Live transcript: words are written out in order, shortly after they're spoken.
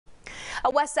A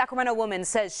West Sacramento woman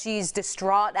says she's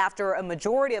distraught after a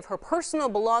majority of her personal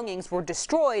belongings were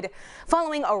destroyed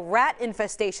following a rat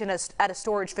infestation at a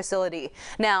storage facility.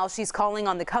 Now she's calling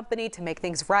on the company to make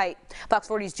things right. Fox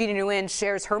 40's Jeannie Nguyen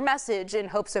shares her message in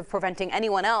hopes of preventing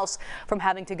anyone else from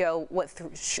having to go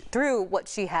through what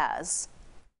she has.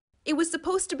 It was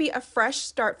supposed to be a fresh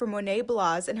start for Monet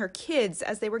Blas and her kids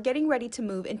as they were getting ready to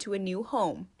move into a new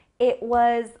home. It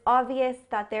was obvious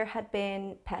that there had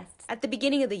been pests. At the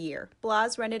beginning of the year,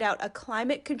 Blas rented out a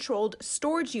climate-controlled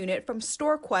storage unit from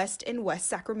StoreQuest in West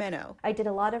Sacramento. I did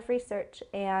a lot of research,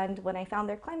 and when I found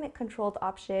their climate-controlled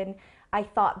option, I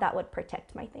thought that would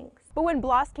protect my things. But when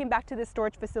Blas came back to the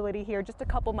storage facility here just a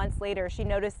couple months later, she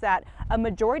noticed that a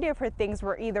majority of her things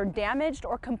were either damaged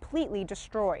or completely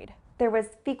destroyed. There was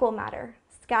fecal matter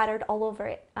scattered all over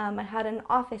it. I had an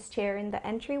office chair in the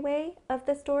entryway of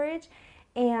the storage,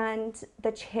 and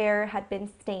the chair had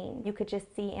been stained. You could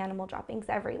just see animal droppings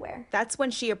everywhere. That's when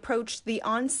she approached the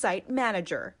on-site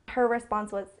manager. Her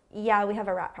response was, yeah, we have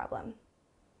a rat problem.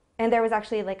 And there was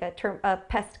actually like a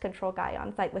pest control guy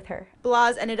on site with her.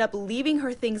 Blas ended up leaving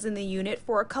her things in the unit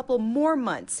for a couple more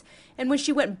months. And when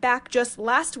she went back just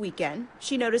last weekend,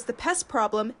 she noticed the pest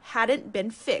problem hadn't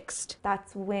been fixed.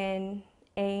 That's when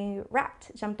a rat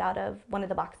jumped out of one of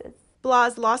the boxes.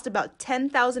 Blas lost about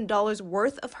 $10,000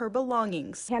 worth of her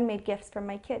belongings. Handmade gifts from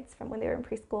my kids from when they were in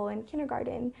preschool and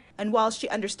kindergarten. And while she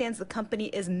understands the company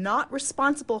is not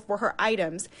responsible for her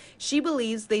items, she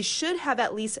believes they should have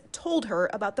at least told her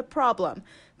about the problem.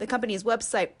 The company's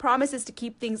website promises to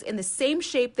keep things in the same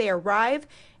shape they arrive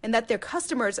and that their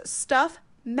customers' stuff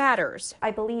matters. I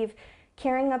believe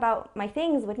caring about my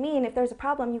things would mean if there's a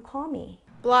problem, you call me.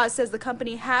 Blas says the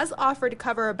company has offered to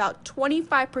cover about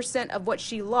 25% of what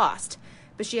she lost,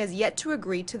 but she has yet to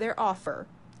agree to their offer.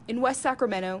 In West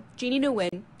Sacramento, Jeannie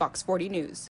Nguyen, Fox 40 News.